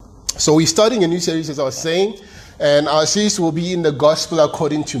So we're starting a new series, as I was saying, and our series will be in the Gospel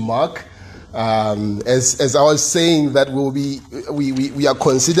according to Mark. As I was saying, that we are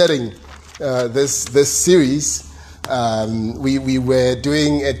considering this series. We were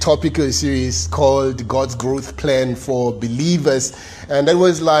doing a topical series called God's Growth Plan for Believers, and that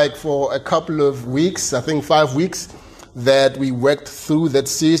was like for a couple of weeks, I think 5 weeks, that we worked through that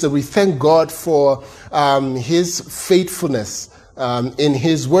series, and we thank God for His faithfulness in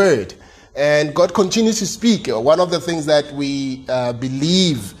His Word. And God continues to speak. One of the things that we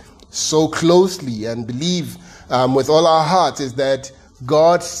believe so closely and believe with all our hearts is that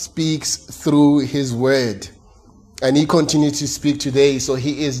God speaks through His Word. And He continues to speak today, so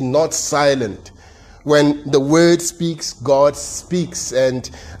He is not silent. When the Word speaks, God speaks, and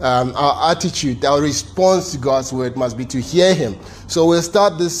our attitude, our response to God's Word must be to hear Him. So we'll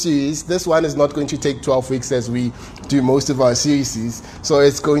start this series. This one is not going to take 12 weeks as we do most of our series, so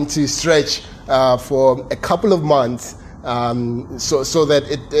it's going to stretch for a couple of months, so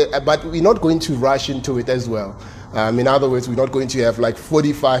that but we're not going to rush into it as well. In other words, we're not going to have like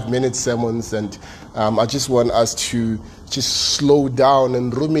 45-minute sermons, and I just want us to just slow down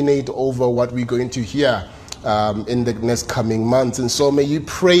and ruminate over what we're going to hear in the next coming months. And so may you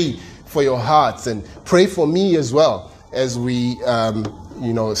pray for your hearts and pray for me as well as we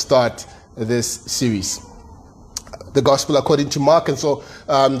start this series, the Gospel according to Mark. And so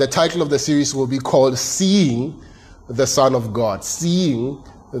the title of the series will be called Seeing the Son of God. Seeing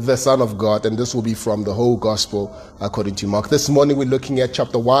the Son of God, and this will be from the whole Gospel according to Mark. This morning we're looking at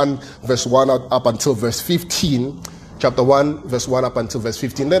chapter 1, verse 1 up until verse 15. Chapter 1, verse 1 up until verse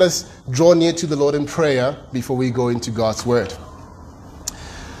 15. Let us draw near to the Lord in prayer before we go into God's Word.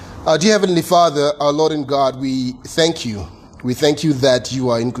 Our dear Heavenly Father, our Lord and God, we thank you. We thank you that you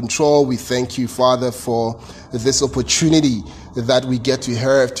are in control. We thank you, Father, for this opportunity that we get to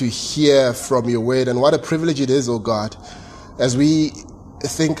have to hear from your Word. And what a privilege it is, oh God, as we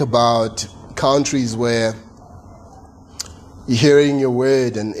think about countries where hearing your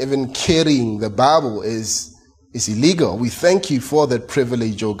Word and even carrying the Bible is illegal. We thank you for that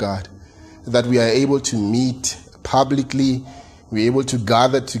privilege, oh God, that we are able to meet publicly, we're able to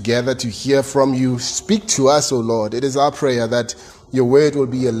gather together to hear from you. Speak to us, oh Lord. It is our prayer that your Word will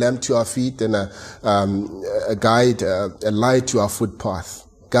be a lamp to our feet and a guide, a light to our footpath.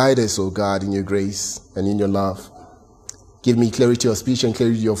 Guide us, oh God, in your grace and in your love. Give me clarity of speech and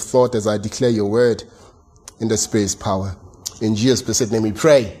clarity of thought as I declare your Word in the Spirit's power. In Jesus' blessed name we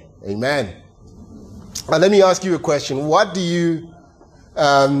pray. Amen. Now let me ask you a question. What do you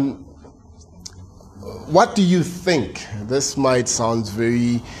think? This might sound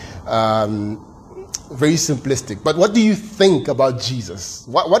very simplistic, but what do you think about Jesus?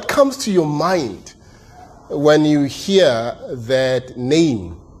 What comes to your mind when you hear that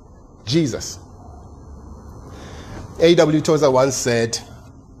name, Jesus? A.W. Tozer once said,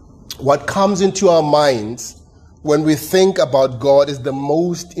 what comes into our minds when we think about God is the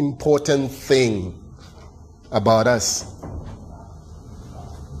most important thing about us.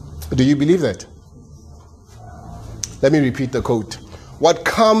 Do you believe that? Let me repeat the quote. What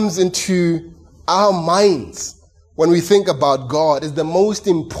comes into our minds when we think about God is the most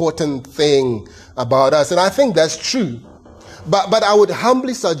important thing about us. And I think that's true. But I would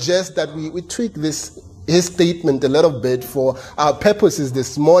humbly suggest that we tweak his statement a little bit for our purposes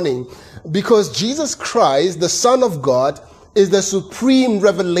this morning, because Jesus Christ, the Son of God, is the supreme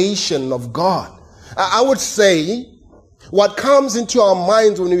revelation of God. I would say what comes into our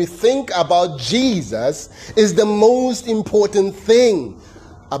minds when we think about Jesus is the most important thing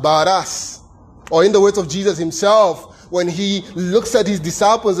about us. Or in the words of Jesus himself, when he looks at his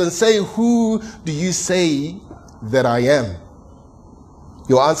disciples and say, who do you say that I am?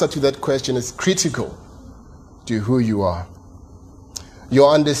 Your answer to that question is critical to who you are.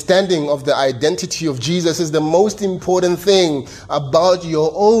 Your understanding of the identity of Jesus is the most important thing about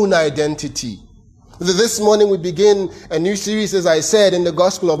your own identity. This morning we begin a new series, as I said, in the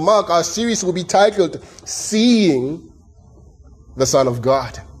Gospel of Mark. Our series will be titled, Seeing the Son of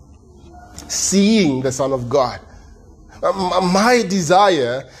God. Seeing the Son of God. My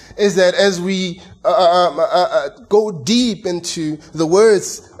desire is that as we go deep into the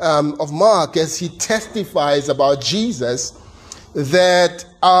words of Mark, as he testifies about Jesus, that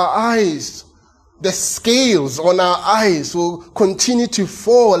our eyes, the scales on our eyes will continue to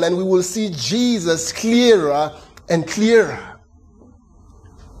fall and we will see Jesus clearer and clearer.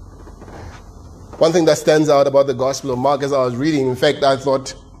 One thing that stands out about the Gospel of Mark as I was reading, in fact, I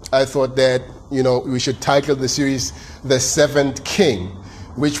thought that, we should title the series The Seventh King,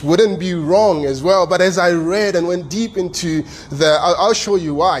 which wouldn't be wrong as well. But as I read and went deep into I'll show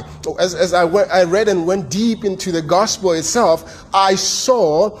you why. As I read and went deep into the gospel itself, I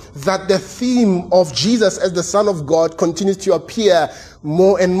saw that the theme of Jesus as the Son of God continues to appear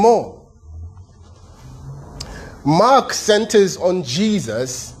more and more. Mark centers on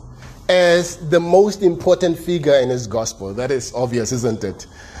Jesus as the most important figure in his gospel. That is obvious, isn't it?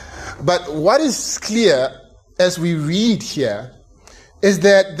 But what is clear as we read here is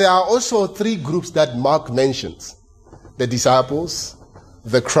that there are also three groups that Mark mentions: the disciples,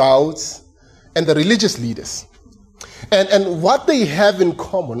 the crowds, and the religious leaders. And what they have in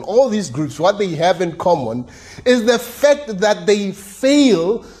common, all these groups, what they have in common is the fact that they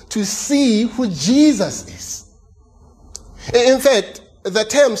fail to see who Jesus is. In fact, the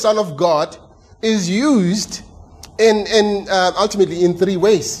term Son of God is used ultimately in three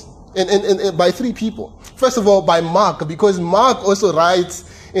ways, by three people. First of all, by Mark, because Mark also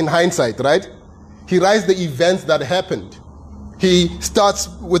writes in hindsight, right? He writes the events that happened. He starts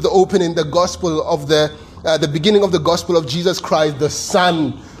with the opening, the gospel of the beginning of the gospel of Jesus Christ, the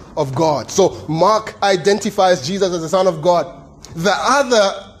Son of God. So Mark identifies Jesus as the Son of God. The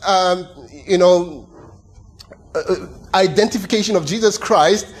other, identification of Jesus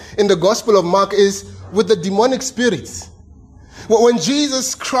Christ in the Gospel of Mark is with the demonic spirits. When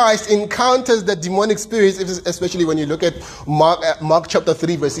Jesus Christ encounters the demonic spirits, especially when you look at Mark chapter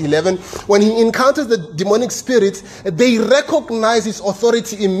 3 verse 11, when he encounters the demonic spirits, they recognize his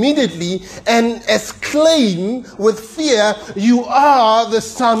authority immediately and exclaim with fear, "You are the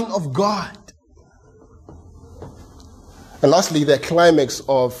Son of God." And lastly, the climax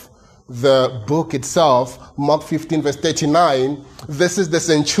of the book itself, Mark 15 verse 39, this is the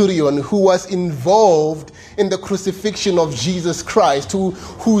centurion who was involved in the crucifixion of Jesus Christ, who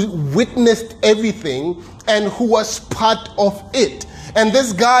witnessed everything and who was part of it. And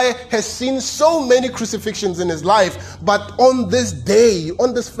this guy has seen so many crucifixions in his life, but on this day,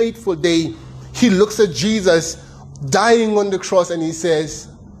 on this fateful day, he looks at Jesus dying on the cross and he says,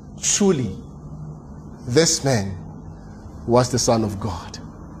 "Truly, this man was the Son of God."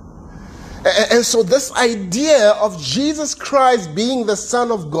 And so this idea of Jesus Christ being the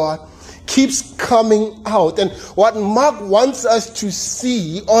Son of God keeps coming out. And what Mark wants us to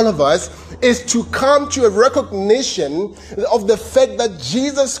see, all of us, is to come to a recognition of the fact that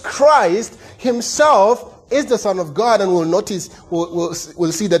Jesus Christ himself is the Son of God. And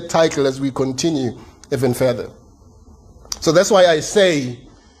we'll see that title as we continue even further. So that's why I say,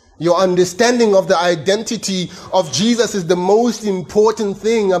 your understanding of the identity of Jesus is the most important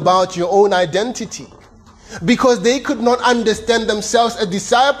thing about your own identity. Because they could not understand themselves as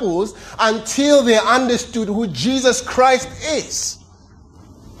disciples until they understood who Jesus Christ is.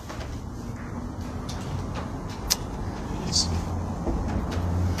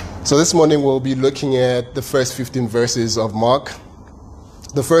 So this morning we'll be looking at the first 15 verses of Mark.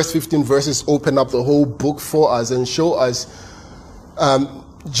 The first 15 verses open up the whole book for us and show us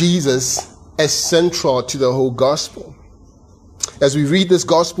Jesus as central to the whole gospel. As we read this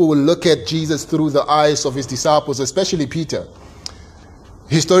gospel, we'll look at Jesus through the eyes of his disciples, especially Peter.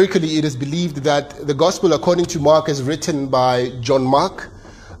 Historically, it is believed that the gospel according to Mark is written by John Mark,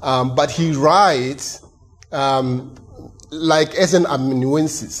 but he writes like as an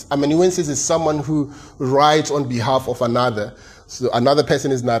amanuensis. Amanuensis is someone who writes on behalf of another. So another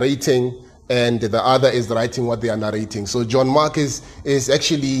person is narrating and the other is writing what they are narrating. So John Mark is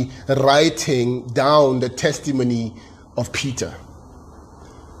actually writing down the testimony of Peter,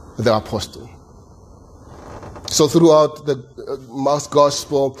 the apostle. So throughout the Mark's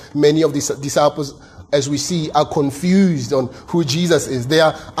gospel, many of these disciples, as we see, are confused on who Jesus is.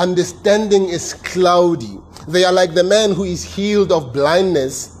 Their understanding is cloudy. They are like the man who is healed of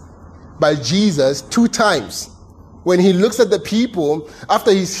blindness by Jesus 2 times. When he looks at the people,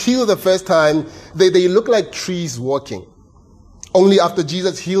 after he's healed the first time, they look like trees walking. Only after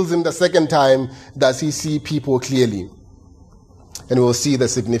Jesus heals him the second time does he see people clearly. And we'll see the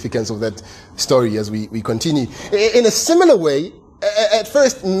significance of that story as we continue. In a similar way, at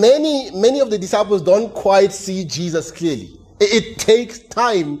first, many of the disciples don't quite see Jesus clearly. It takes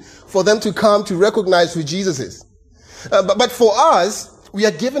time for them to come to recognize who Jesus is. But for us, we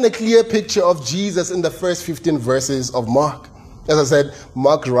are given a clear picture of Jesus in the first 15 verses of Mark. As I said,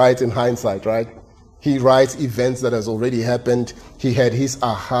 Mark writes in hindsight, right? He writes events that has already happened. He had his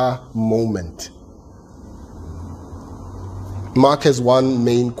aha moment. Mark has one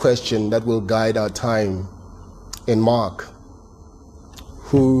main question that will guide our time in Mark.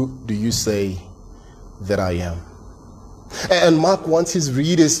 Who do you say that I am? And Mark wants his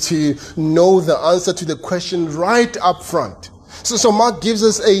readers to know the answer to the question right up front. So Mark gives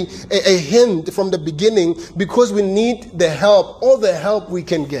us a hint from the beginning, because we need the help, all the help we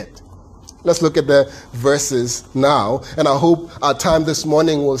can get. Let's look at the verses now, and I hope our time this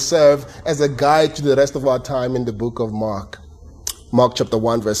morning will serve as a guide to the rest of our time in the book of Mark. Mark chapter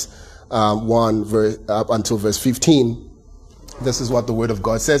 1, verse 1 up until verse 15. This is what the word of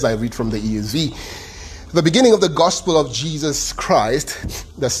God says. I read from the ESV. The beginning of the gospel of Jesus Christ,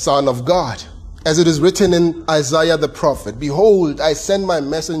 the Son of God. As it is written in Isaiah the prophet, "Behold, I send my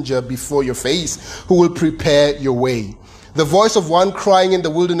messenger before your face, who will prepare your way. The voice of one crying in the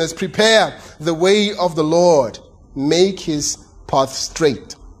wilderness, prepare the way of the Lord, make his path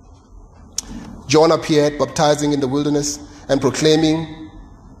straight." John appeared, baptizing in the wilderness and proclaiming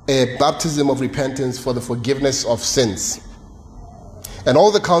a baptism of repentance for the forgiveness of sins. And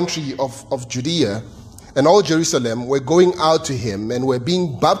all the country of Judea and all Jerusalem were going out to him and were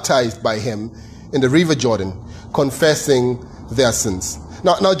being baptized by him in the river Jordan, confessing their sins.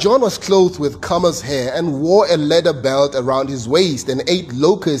 Now John was clothed with camel's hair and wore a leather belt around his waist and ate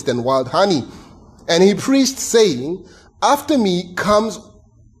locusts and wild honey. And he preached, saying, "After me comes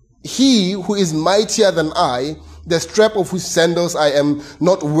he who is mightier than I, the strap of whose sandals I am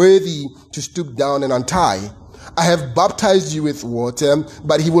not worthy to stoop down and untie. I have baptized you with water,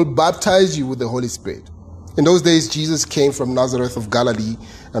 but he will baptize you with the Holy Spirit." In those days, Jesus came from Nazareth of Galilee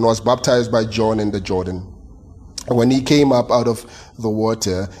and was baptized by John in the Jordan. And when he came up out of the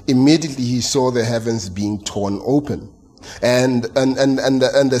water, immediately he saw the heavens being torn open, and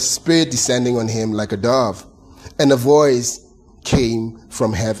the Spirit descending on him like a dove. And a voice came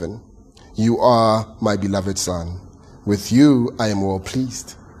from heaven, "You are my beloved Son. With you I am well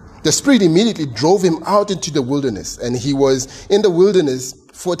pleased." The Spirit immediately drove him out into the wilderness, and he was in the wilderness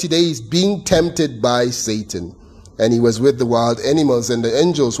 40 days being tempted by Satan. And he was with the wild animals, and the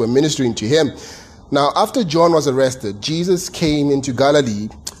angels were ministering to him. Now, after John was arrested, Jesus came into Galilee,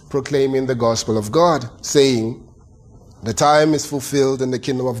 proclaiming the gospel of God, saying, "The time is fulfilled and the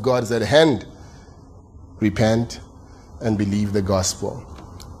kingdom of God is at hand. Repent and believe the gospel."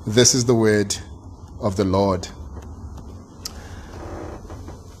 This is the word of the Lord.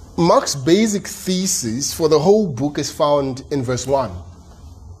 Mark's basic thesis for the whole book is found in verse 1.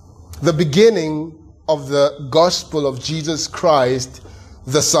 The beginning of the gospel of Jesus Christ,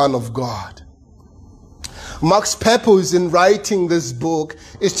 the Son of God. Mark's purpose in writing this book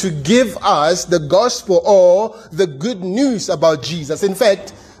is to give us the gospel, or the good news about Jesus. In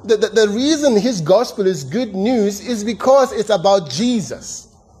fact, the reason his gospel is good news is because it's about Jesus.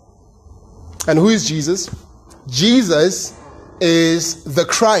 And who is Jesus? Jesus is the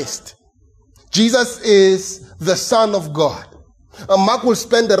Christ. Jesus is the Son of God. Mark will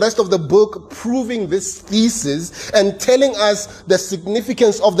spend the rest of the book proving this thesis and telling us the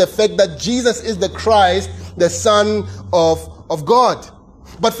significance of the fact that Jesus is the Christ, the Son of God.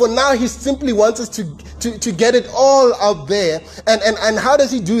 But for now, he simply wants us to get it all out there. And how does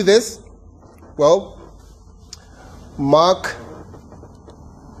he do this? Well, Mark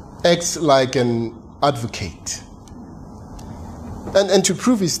acts like an advocate. And to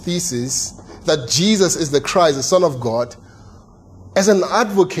prove his thesis that Jesus is the Christ, the Son of God, as an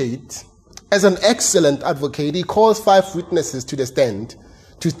advocate, as an excellent advocate, he calls 5 witnesses to the stand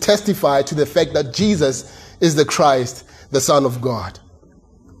to testify to the fact that Jesus is the Christ, the Son of God.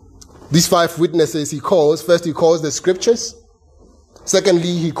 These 5 witnesses he calls. First, he calls the scriptures.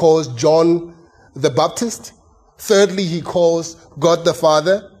 Secondly, he calls John the Baptist. Thirdly, he calls God the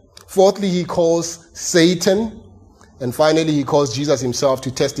Father. Fourthly, he calls Satan. And finally, he calls Jesus himself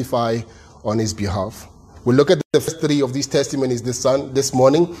to testify on his behalf. We'll look at the first 3 of these testimonies this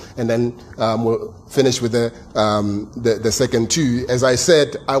morning, and then we'll finish with the second 2. As I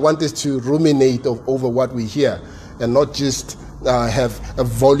said, I want us to ruminate over what we hear and not just have a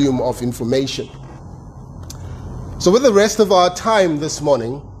volume of information. So with the rest of our time this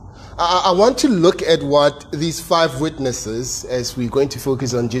morning, I want to look at what these 5 witnesses, as we're going to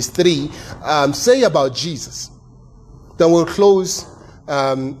focus on just 3, say about Jesus. Then we'll close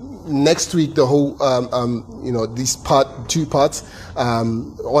next week the whole, these 2 parts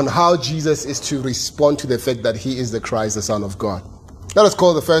on how Jesus is to respond to the fact that he is the Christ, the Son of God. Let us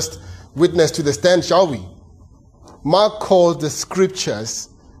call the first witness to the stand, shall we? Mark called the scriptures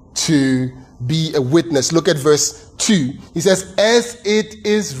to be a witness. Look at verse 2. He says, "As it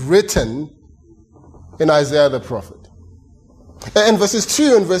is written in Isaiah the prophet." And verses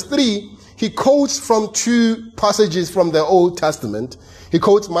 2 and verse 3, he quotes from 2 passages from the Old Testament. He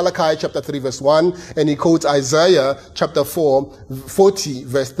quotes Malachi chapter 3 verse 1, and he quotes Isaiah chapter 40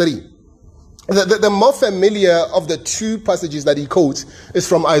 verse 3. The more familiar of the two passages that he quotes is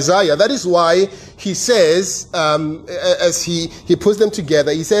from Isaiah. That is why he says, as he puts them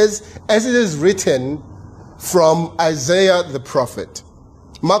together, he says, as it is written from Isaiah the prophet.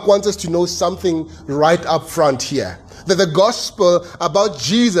 Mark wants us to know something right up front here. That the gospel about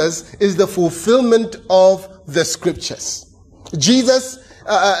Jesus is the fulfillment of the scriptures. Jesus'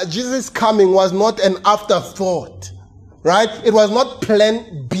 coming was not an afterthought, right? It was not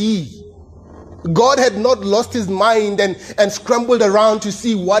plan B. God had not lost his mind and scrambled around to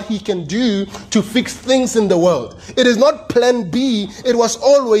see what he can do to fix things in the world. It is not plan B. It was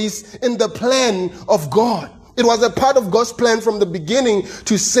always in the plan of God. It was a part of God's plan from the beginning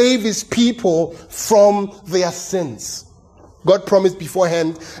to save his people from their sins. God promised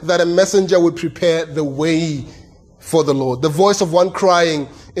beforehand that a messenger would prepare the way for the Lord. The voice of one crying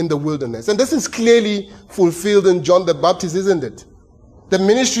in the wilderness. And this is clearly fulfilled in John the Baptist, isn't it? The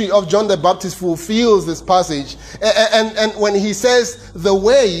ministry of John the Baptist fulfills this passage. And when he says the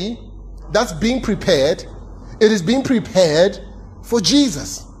way that's being prepared, it is being prepared for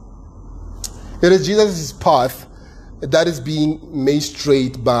Jesus. It is Jesus' path that is being made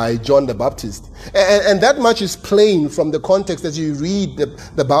straight by John the Baptist. And that much is plain from the context as you read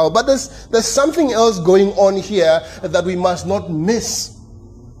the Bible. But there's something else going on here that we must not miss.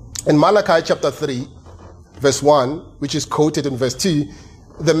 In Malachi chapter 3, verse 1, which is quoted in verse 2,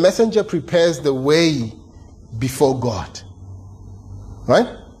 the messenger prepares the way before God. Right?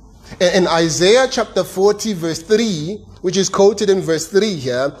 In Isaiah chapter 40, verse 3, which is quoted in verse 3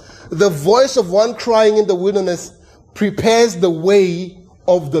 here, the voice of one crying in the wilderness prepares the way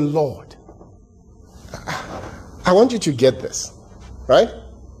of the Lord. I want you to get this, right?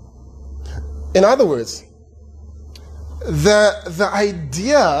 In other words, the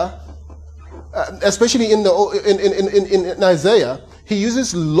idea, especially in Isaiah, he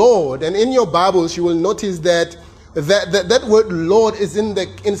uses Lord, and in your Bibles you will notice that word Lord is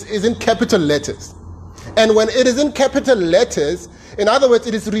in capital letters. And when it is in capital letters, in other words,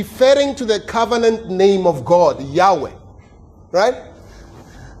 it is referring to the covenant name of God, Yahweh. Right?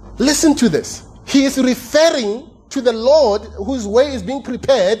 Listen to this. He is referring to the Lord whose way is being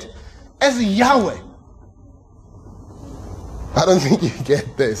prepared as Yahweh. I don't think you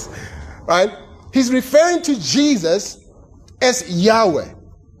get this. Right? He's referring to Jesus as Yahweh.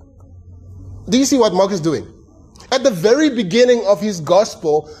 Do you see what Mark is doing? At the very beginning of his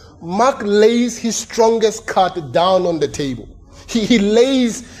gospel, Mark lays his strongest card down on the table. He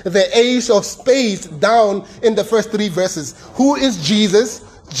lays the ace of spades down in the first 3 verses. Who is Jesus?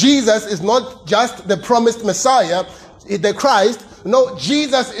 Jesus is not just the promised Messiah, the Christ. No,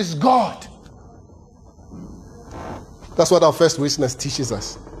 Jesus is God. That's what our first witness teaches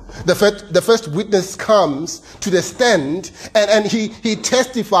us. The first witness comes to the stand and he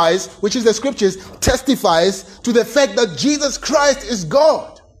testifies, which is the scriptures, testifies to the fact that Jesus Christ is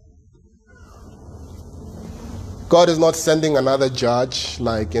God. God is not sending another judge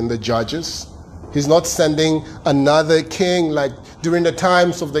like in the Judges. He's not sending another king like during the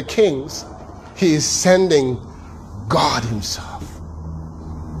times of the kings. He is sending God himself.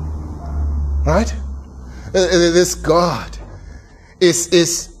 Right? This God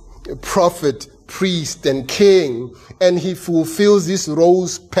is prophet, priest, and king, and he fulfills these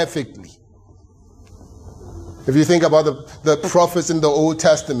roles perfectly. If you think about the prophets in the Old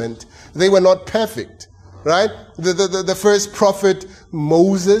Testament, they were not perfect. Right? The first prophet,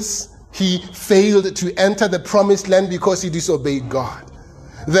 Moses, he failed to enter the promised land because he disobeyed God.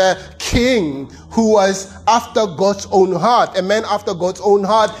 The king who was after God's own heart, a man after God's own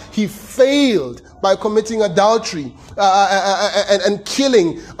heart, he failed by committing adultery and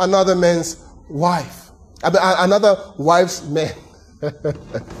killing another man's wife, another wife's man.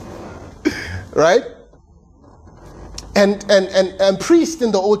 Right? And priests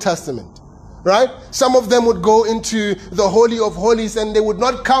in the Old Testament. Right? Some of them would go into the Holy of Holies and they would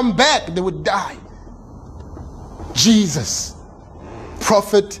not come back. They would die. Jesus,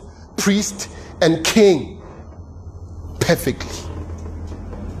 prophet, priest, and king, perfectly.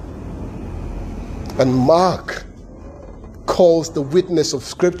 And Mark calls the witness of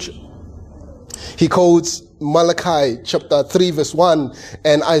Scripture. He quotes Malachi chapter 3 verse 1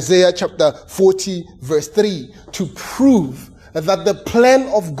 and Isaiah chapter 40 verse 3 to prove that the plan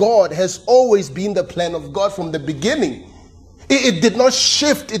of God has always been the plan of God from the beginning. It did not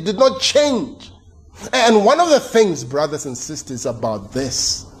shift. It did not change. And one of the things, brothers and sisters, about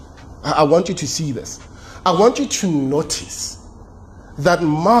this, I want you to see this. I want you to notice that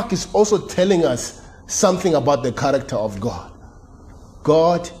Mark is also telling us something about the character of God.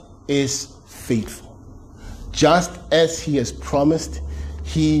 God is faithful. Just as he has promised,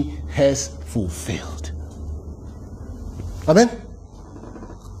 he has fulfilled. Amen?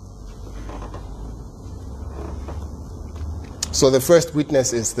 So the first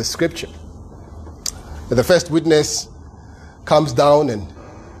witness is the scripture. The first witness comes down, and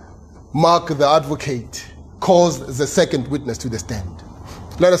Mark the advocate calls the second witness to the stand.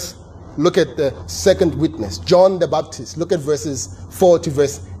 Let us look at the second witness, John the Baptist. Look at verses 4 to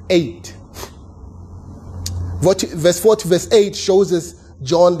verse 8. Verse 4 to verse 8 shows us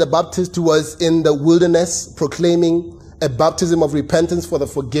John the Baptist, who was in the wilderness proclaiming a baptism of repentance for the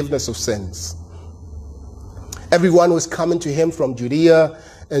forgiveness of sins. Everyone was coming to him from Judea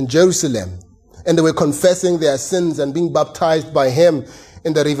and Jerusalem, and they were confessing their sins and being baptized by him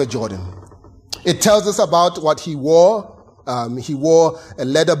in the river Jordan. It tells us about what he wore. He wore a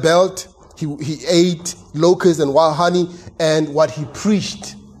leather belt. He ate locusts and wild honey, and what he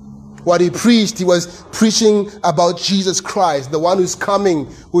preached. He was preaching about Jesus Christ, the one who's coming,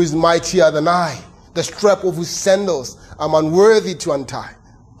 who is mightier than I. The strap of whose sandals I'm unworthy to untie.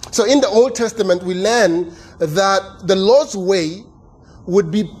 So in the Old Testament, we learn that the Lord's way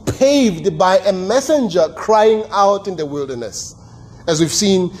would be paved by a messenger crying out in the wilderness. As we've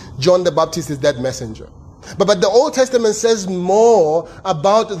seen, John the Baptist is that messenger. But the Old Testament says more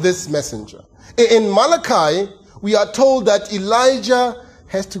about this messenger. In Malachi, we are told that Elijah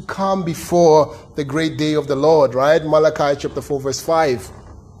has to come before the great day of the Lord, right? Malachi chapter 4 verse 5.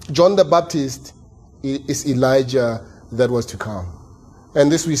 John the Baptist is Elijah that was to come.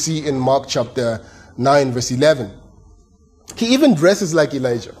 And this we see in Mark chapter 9 verse 11. He even dresses like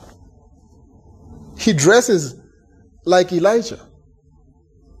Elijah. He dresses like Elijah.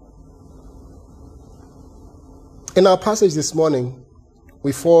 In our passage this morning,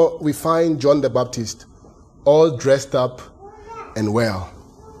 we find John the Baptist all dressed up and well.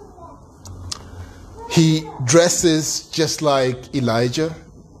 He dresses just like Elijah.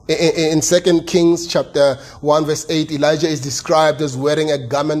 In 2 Kings chapter 1 verse 8, Elijah is described as wearing a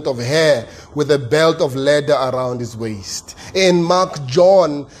garment of hair with a belt of leather around his waist. In Mark,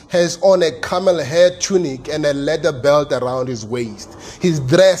 John has on a camel hair tunic and a leather belt around his waist. He's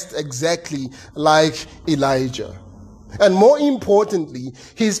dressed exactly like Elijah. And more importantly,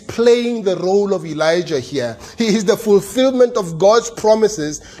 he's playing the role of Elijah here. He is the fulfillment of God's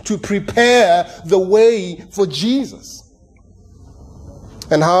promises to prepare the way for Jesus.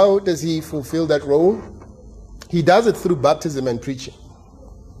 And how does he fulfill that role? He does it through baptism and preaching.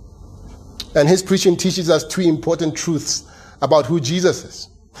 And his preaching teaches us two important truths about who Jesus is.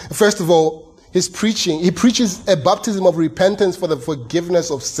 First of all, he preaches a baptism of repentance for the forgiveness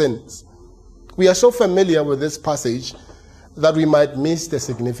of sins. We are so familiar with this passage that we might miss the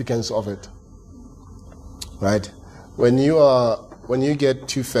significance of it. Right? When you get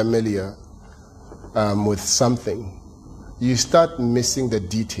too familiar with something, you start missing the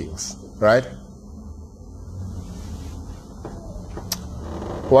details, right?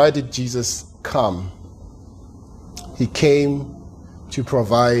 Why did Jesus come? He came to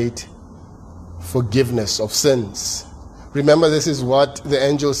provide forgiveness of sins. Remember, this is what the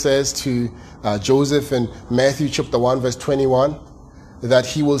angel says to Joseph in Matthew chapter 1 verse 21, that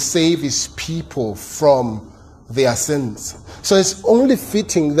he will save his people from their sins. So it's only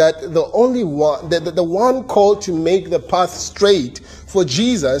fitting that the one called to make the path straight for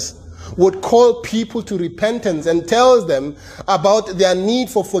Jesus would call people to repentance and tells them about their need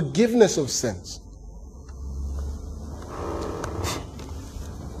for forgiveness of sins.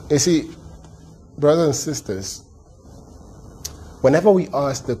 You see, brothers and sisters, whenever we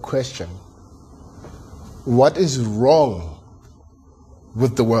ask the question, what is wrong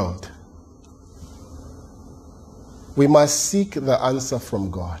with the world? We must seek the answer from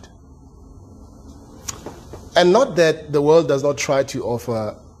God. And not that the world does not try to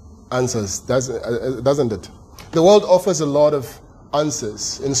offer answers, doesn't it? The world offers a lot of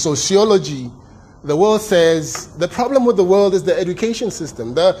answers. In sociology, the world says the problem with the world is the education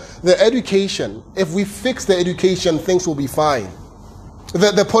system. The education, if we fix the education, things will be fine.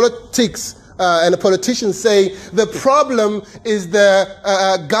 The politics and the politicians say the problem is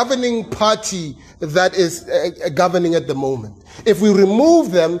the governing party that is governing at the moment. If we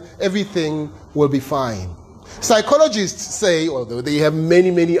remove them, everything will be fine. Psychologists say, although they have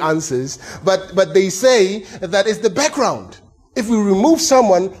many answers, but they say that it's the background. If we remove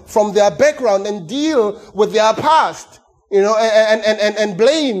someone from their background and deal with their past, and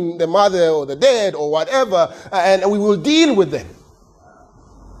blame the mother or the dad or whatever, and we will deal with them.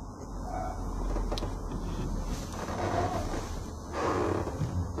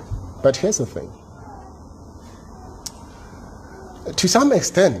 But here's the thing. To some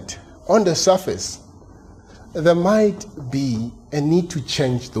extent, on the surface, there might be a need to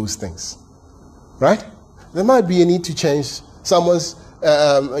change those things, right? There might be a need to change someone's,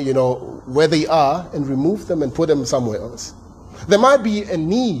 where they are and remove them and put them somewhere else. There might be a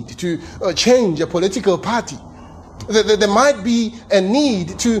need to change a political party. There might be a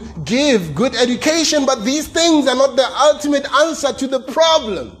need to give good education, but these things are not the ultimate answer to the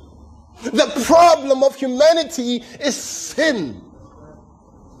problem. The problem of humanity is sin.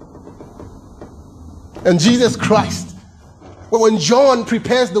 And Jesus Christ, when John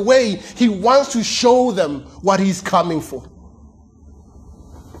prepares the way, he wants to show them what he's coming for.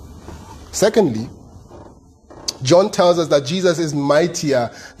 Secondly, John tells us that Jesus is mightier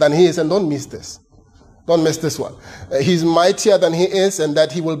than he is, and don't miss this. Don't miss this one. He's mightier than he is, and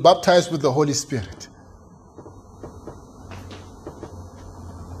that he will baptize with the Holy Spirit.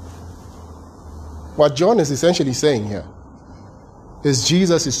 What John is essentially saying here is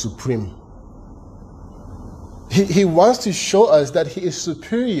Jesus is supreme. He wants to show us that he is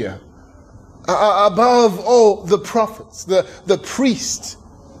superior above all the prophets, the priests.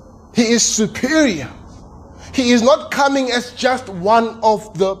 He is superior. He is not coming as just one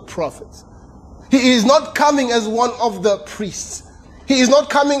of the prophets. He is not coming as one of the priests. He is not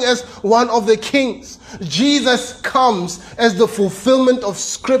coming as one of the kings. Jesus comes as the fulfillment of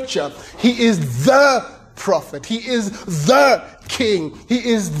Scripture. He is the prophet. He is the king. He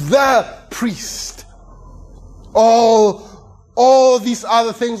is the priest. All these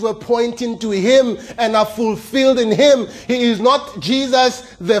other things were pointing to him and are fulfilled in him. He is not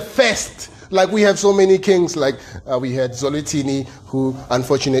Jesus the first. Like we have so many kings, like we had Zolotini, who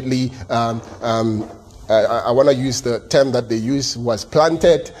unfortunately, I want to use the term that they use, was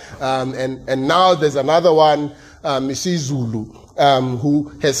planted. And now there's another one, Zulu,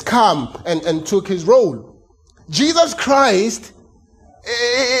 who has come and took his role. Jesus Christ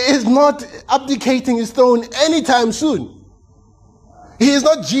is not abdicating his throne anytime soon. He is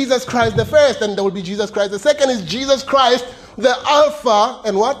not Jesus Christ the first, and there will be Jesus Christ the second. Is Jesus Christ the Alpha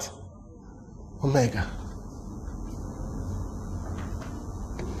and what? Omega.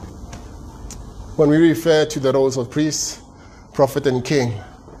 When we refer to the roles of priest, prophet, and king,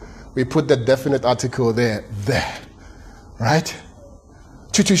 we put the definite article there, right?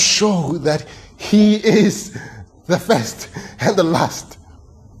 To show that he is the first and the last.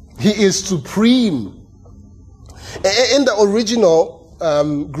 He is supreme. In the original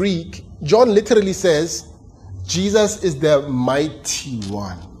Greek, John literally says, Jesus is the mighty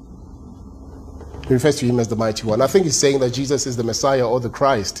one. He refers to him as the mighty one. I think he's saying that Jesus is the Messiah or the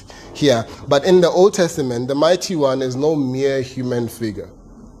Christ here. But in the Old Testament, the mighty one is no mere human figure.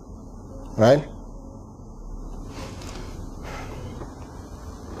 Right?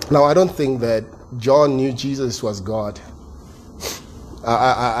 Now, I don't think that John knew Jesus was God.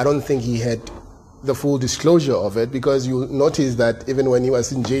 I don't think he had the full disclosure of it, because you notice that even when he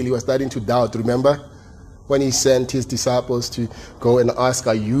was in jail, he was starting to doubt. Remember? When he sent his disciples to go and ask,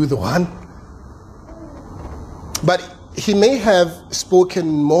 "Are you the one?" But he may have spoken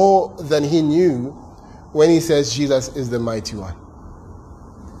more than he knew when he says Jesus is the mighty one.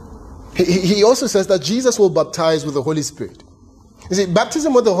 He also says that Jesus will baptize with the Holy Spirit. You see,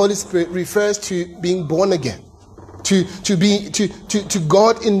 baptism with the Holy Spirit refers to being born again, to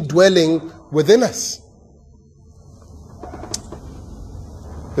God indwelling within us.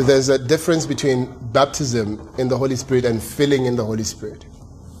 But there's a difference between baptism in the Holy Spirit and filling in the Holy Spirit,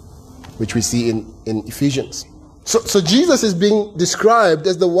 which we see in Ephesians. So Jesus is being described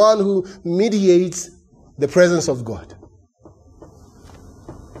as the one who mediates the presence of God.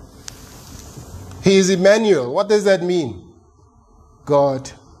 He is Emmanuel. What does that mean?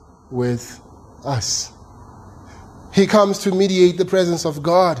 God with us. He comes to mediate the presence of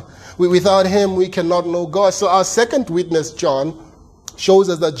God. Without him, we cannot know God. So our second witness, John, shows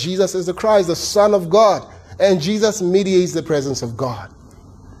us that Jesus is the Christ, the Son of God. And Jesus mediates the presence of God.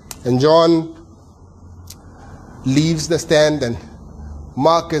 And John leaves the stand, and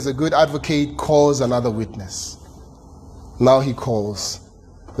Mark, as a good advocate, calls another witness. Now he calls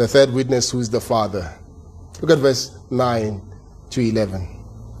the third witness, who is the Father. Look at verse 9 to 11.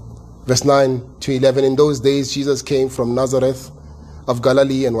 Verse 9 to 11. In those days Jesus came from Nazareth of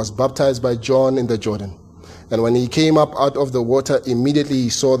Galilee and was baptized by John in the Jordan. And when he came up out of the water, immediately he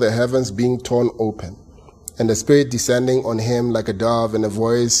saw the heavens being torn open, and the Spirit descending on him like a dove, and a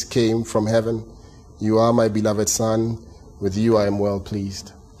voice came from heaven, "You are my beloved Son, with you I am well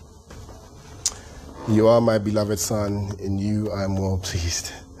pleased." You are my beloved Son, in you I am well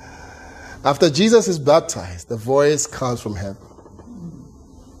pleased. After Jesus is baptized, the voice comes from heaven.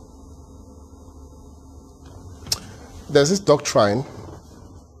 There's this doctrine.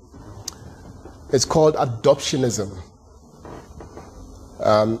 It's called adoptionism.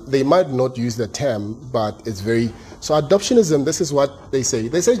 They might not use the term, but it's very... So adoptionism, this is what they say.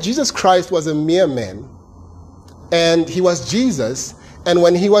 They say Jesus Christ was a mere man, and he was Jesus, and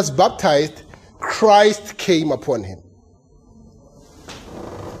when he was baptized, Christ came upon him.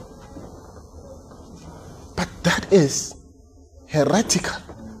 But that is heretical.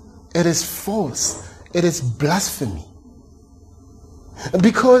 It is false. It is blasphemy.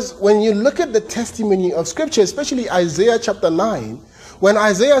 Because when you look at the testimony of Scripture, especially Isaiah chapter 9, when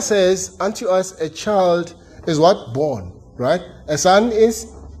Isaiah says, unto us a child is what? Born, right? A son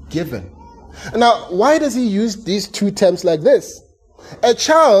is given. Now, why does he use these two terms like this? A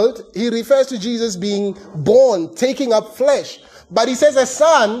child, he refers to Jesus being born, taking up flesh. But he says a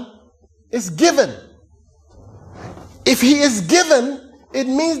son is given. If he is given, it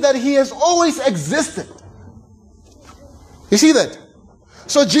means that he has always existed. You see that?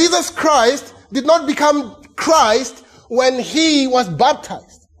 So Jesus Christ did not become Christ when he was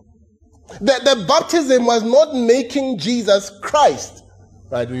baptized. The baptism was not making Jesus Christ.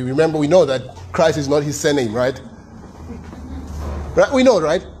 Right? We know that Christ is not his surname, right? Right? We know,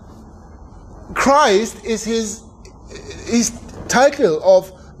 right? Christ is his title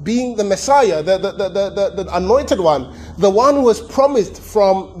of being the Messiah, the anointed one, the one who was promised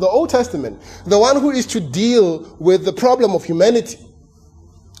from the Old Testament, the one who is to deal with the problem of humanity,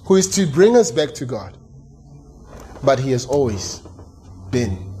 who is to bring us back to God. But he has always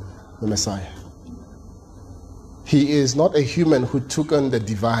been the Messiah. He is not a human who took on the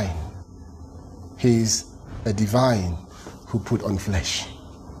divine. He is a divine who put on flesh.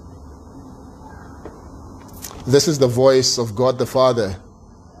 This is the voice of God the Father.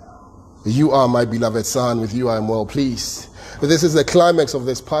 You are my beloved Son, with you I am well pleased. This is the climax of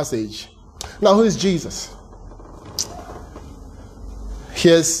this passage. Now, who is Jesus?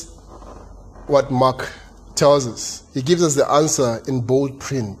 Here's what Mark tells us. He gives us the answer in bold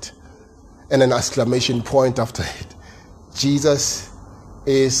print and an exclamation point after it. Jesus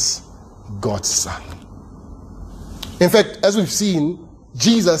is God's Son. In fact, as we've seen,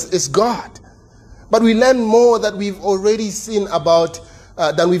 Jesus is God. But we learn more that we've already seen about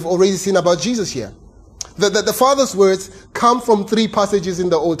Jesus here. The Father's words come from three passages in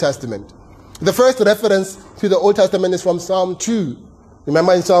the Old Testament. The first reference to the Old Testament is from Psalm 2.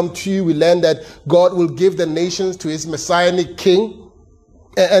 Remember in Psalm 2 we learned that God will give the nations to his messianic king,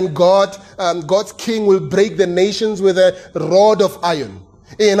 and God's king will break the nations with a rod of iron.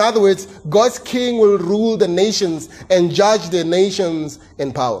 In other words, God's king will rule the nations and judge the nations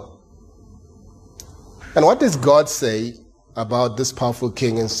in power. And what does God say about this powerful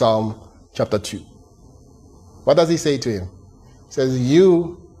king in Psalm chapter 2? What does he say to him? He says,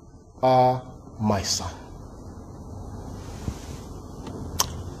 you are my son.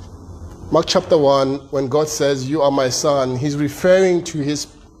 Mark chapter 1, when God says, you are my son, he's referring to his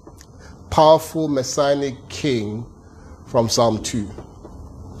powerful messianic king from Psalm 2.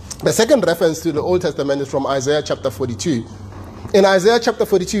 The second reference to the Old Testament is from Isaiah chapter 42. In Isaiah chapter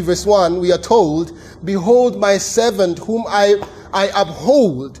 42 verse 1, we are told, behold my servant whom I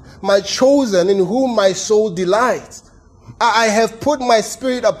uphold, my chosen in whom my soul delights. I have put my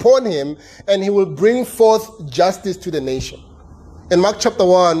spirit upon him, and he will bring forth justice to the nation. In Mark chapter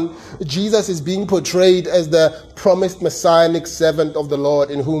 1, Jesus is being portrayed as the promised messianic servant of the Lord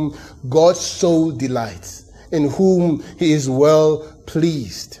in whom God's soul delights, in whom he is well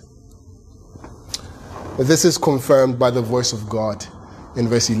pleased. This is confirmed by the voice of God in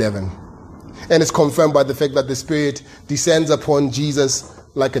verse 11. And it's confirmed by the fact that the Spirit descends upon Jesus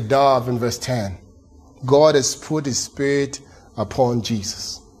like a dove in verse 10. God has put his Spirit upon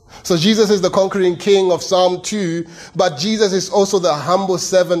Jesus. So Jesus is the conquering king of Psalm 2, but Jesus is also the humble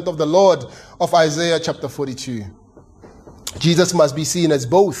servant of the Lord of Isaiah chapter 42. Jesus must be seen as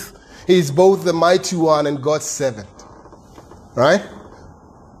both. He is both the mighty one and God's servant. Right?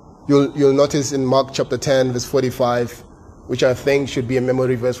 You'll notice in Mark chapter 10 verse 45, which I think should be a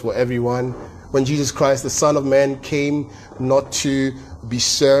memory verse for everyone, when Jesus Christ, the Son of Man, came not to be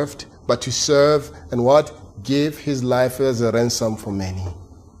served, but to serve and what? Give his life as a ransom for many.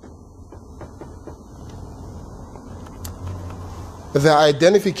 The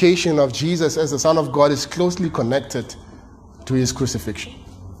identification of Jesus as the Son of God is closely connected to his crucifixion.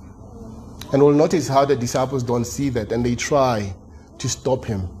 And we'll notice how the disciples don't see that, and they try to stop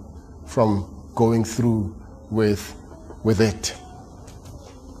him from going through with it.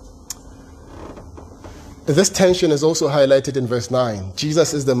 This tension is also highlighted in verse 9.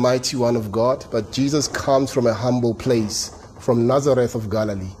 Jesus is the mighty one of God, but Jesus comes from a humble place, from Nazareth of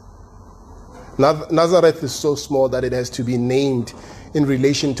Galilee. Nazareth is so small that it has to be named in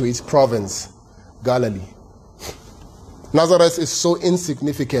relation to its province, Galilee. Nazareth is so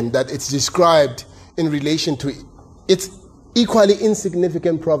insignificant that it's described in relation to its equally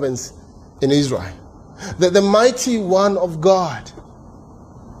insignificant province in Israel. The mighty one of God,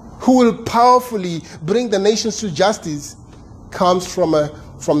 who will powerfully bring the nations to justice, comes from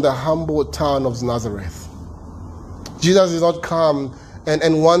the humble town of Nazareth. Jesus did not come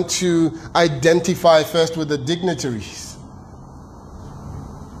and want to identify first with the dignitaries.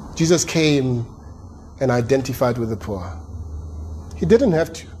 Jesus came and identified with the poor. He didn't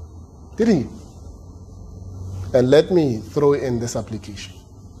have to, did he? And let me throw in this application.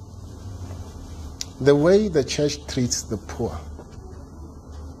 The way the church treats the poor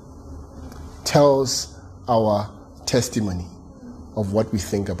tells our testimony of what we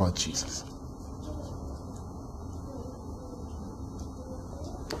think about Jesus.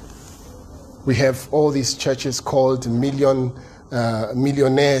 We have all these churches called millionaires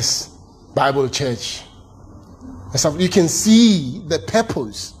Bible church. And so you can see the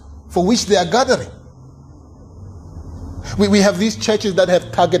purpose for which they are gathering. We have these churches that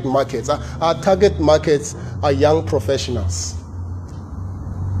have target markets. Our target markets are young professionals.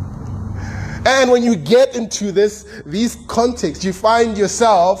 And when you get into these contexts, you find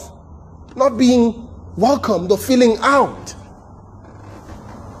yourself not being welcomed or feeling out.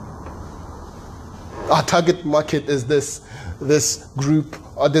 Our target market is this group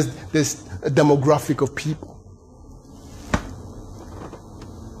or this demographic of people.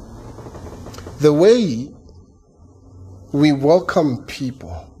 The way we welcome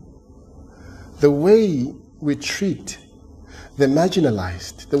people, the way we treat the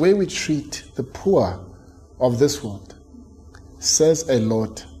marginalized, the way we treat the poor of this world says a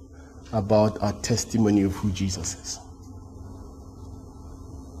lot about our testimony of who Jesus is.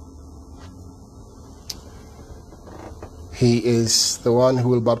 He is the one who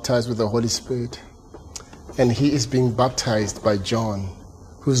will baptize with the Holy Spirit, and he is being baptized by John,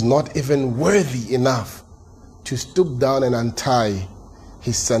 who's not even worthy enough to stoop down and untie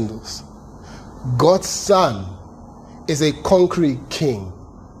his sandals. God's Son is a conquering king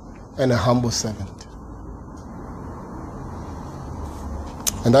and a humble servant.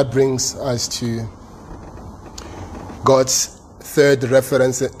 And that brings us to God's third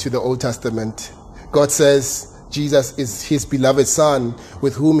reference to the Old Testament. God says Jesus is his beloved Son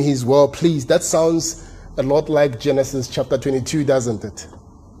with whom he is well pleased. That sounds a lot like Genesis chapter 22, doesn't it?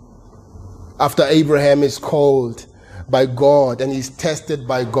 After Abraham is called by God and is tested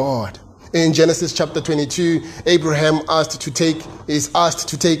by God. In Genesis chapter 22, Abraham is asked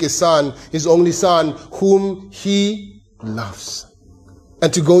to take his son, his only son, whom he loves,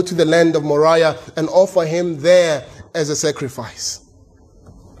 and to go to the land of Moriah and offer him there as a sacrifice.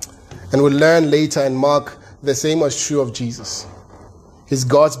 And we'll learn later in Mark the same was true of Jesus. He's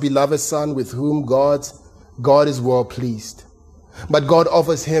God's beloved Son with whom God is well pleased. But God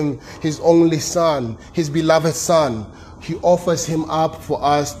offers him his only Son, his beloved Son. He offers him up for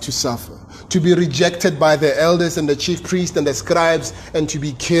us to suffer, to be rejected by the elders and the chief priests and the scribes, and to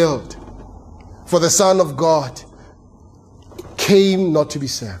be killed. For the Son of God came not to be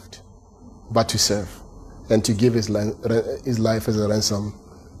served, but to serve, and to give his life as a ransom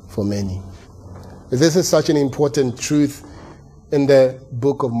for many. This is such an important truth in the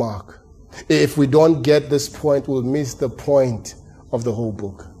book of Mark. If we don't get this point, we'll miss the point of the whole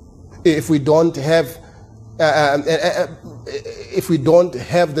book. If we don't have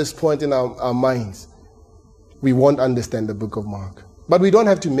this point in our minds, we won't understand the book of Mark. But we don't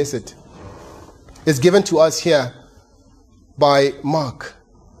have to miss it. It's given to us here by Mark.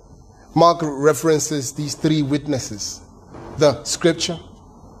 Mark references these three witnesses: the Scripture,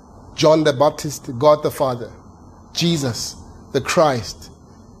 John the Baptist, God the Father. Jesus, the Christ,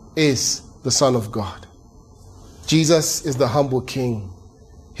 is the Son of God. Jesus is the humble King.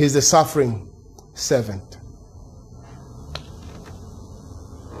 He's the suffering servant.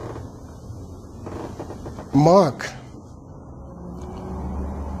 Mark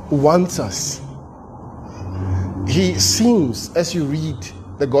wants us. He seems, as you read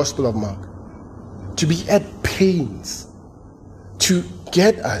the Gospel of Mark, to be at pains to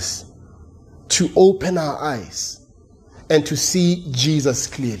get us to open our eyes and to see Jesus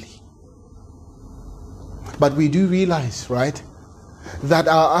clearly. But we do realize, right, that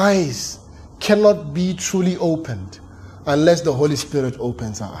our eyes cannot be truly opened unless the Holy Spirit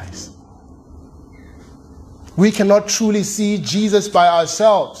opens our eyes. We cannot truly see Jesus by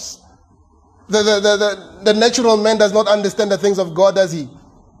ourselves. The natural man does not understand the things of God, does he?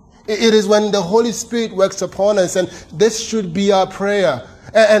 It is when the Holy Spirit works upon us, and this should be our prayer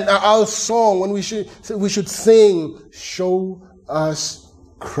and our song when we should sing, "Show us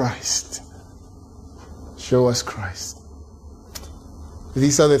Christ. Show us Christ."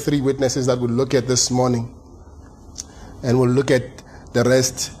 These are the three witnesses that we'll look at this morning. And we'll look at the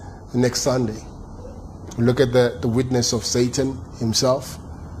rest next Sunday. We'll look at the witness of Satan himself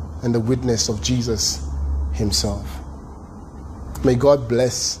and the witness of Jesus himself. May God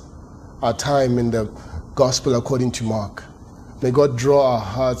bless our time in the gospel according to Mark. May God draw our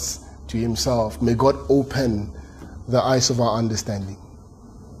hearts to himself. May God open the eyes of our understanding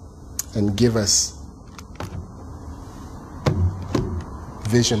and give us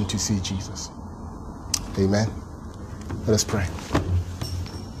vision to see Jesus. Amen. Let us pray.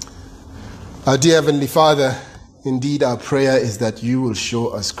 Our dear Heavenly Father, indeed our prayer is that you will show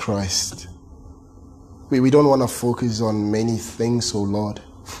us Christ. We don't want to focus on many things, oh Lord.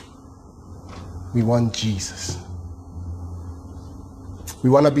 We want Jesus. We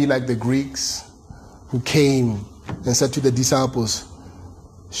want to be like the Greeks who came and said to the disciples,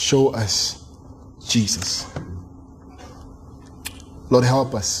 show us Jesus. Lord,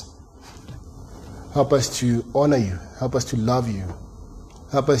 help us. Help us to honor you. Help us to love you.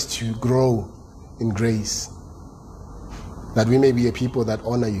 Help us to grow in grace. That we may be a people that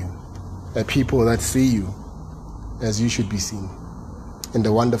honor you. A people that see you as you should be seen. In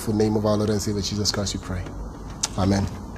the wonderful name of our Lord and Savior Jesus Christ we pray. Amen.